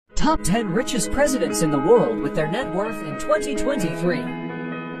Top 10 richest presidents in the world with their net worth in 2023.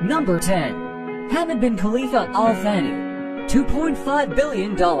 Number 10. Hamad bin Khalifa Al Thani, $2.5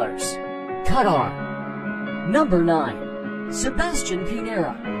 billion. Qatar. Number 9. Sebastian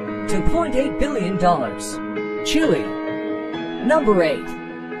Pinera, $2.8 billion. Chile. Number 8.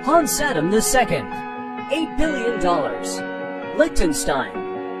 Hans Saddam II, $8 billion. Liechtenstein.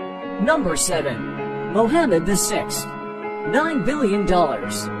 Number 7. Mohammed VI, $9 billion.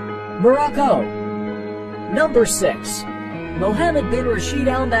 Morocco. Number 6. Mohammed bin Rashid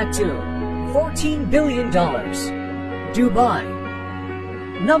Al Maktoum, $14 billion. Dubai.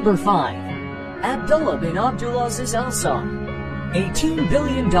 Number 5. Abdullah bin Abdulaziz Al Saud, $18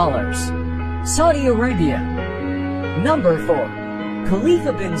 billion. Saudi Arabia. Number 4.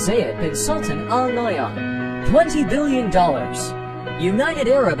 Khalifa bin Zayed bin Sultan Al Nahyan, $20 billion. United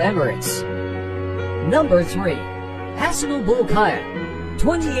Arab Emirates. Number 3. Hassan al Bolkiah,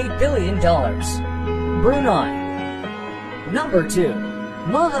 $28 billion. Brunei. Number 2.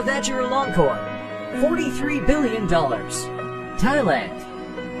 Maha Vajiralongkorn, $43 billion. Thailand.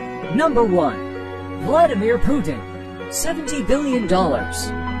 Number 1. Vladimir Putin, $70 billion.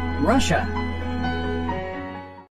 Russia.